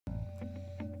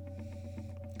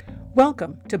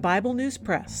Welcome to Bible News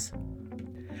Press.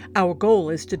 Our goal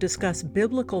is to discuss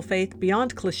biblical faith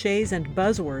beyond cliches and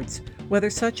buzzwords, whether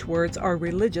such words are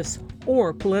religious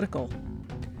or political.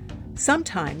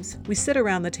 Sometimes we sit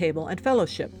around the table and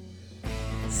fellowship.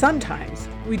 Sometimes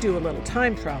we do a little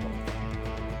time travel.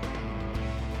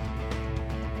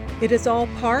 It is all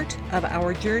part of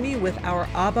our journey with our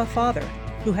Abba Father,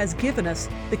 who has given us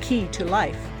the key to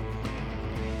life.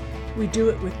 We do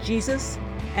it with Jesus,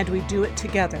 and we do it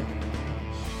together.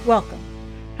 Welcome.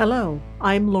 Hello,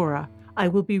 I'm Laura. I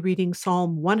will be reading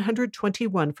Psalm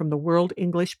 121 from the World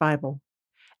English Bible,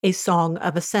 a song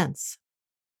of ascents.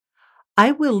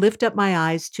 I will lift up my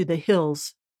eyes to the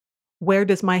hills. Where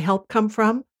does my help come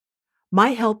from? My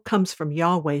help comes from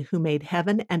Yahweh, who made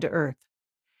heaven and earth.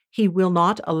 He will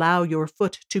not allow your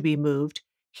foot to be moved.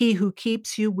 He who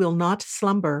keeps you will not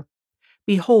slumber.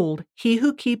 Behold, he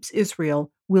who keeps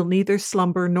Israel will neither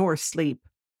slumber nor sleep.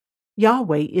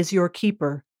 Yahweh is your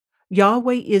keeper.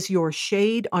 Yahweh is your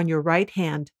shade on your right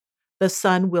hand. The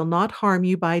sun will not harm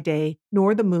you by day,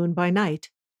 nor the moon by night.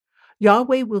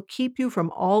 Yahweh will keep you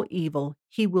from all evil.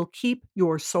 He will keep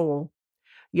your soul.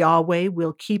 Yahweh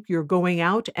will keep your going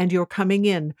out and your coming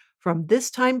in from this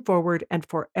time forward and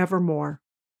forevermore.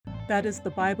 That is the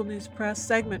Bible News Press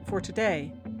segment for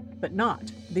today, but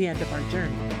not the end of our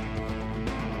journey.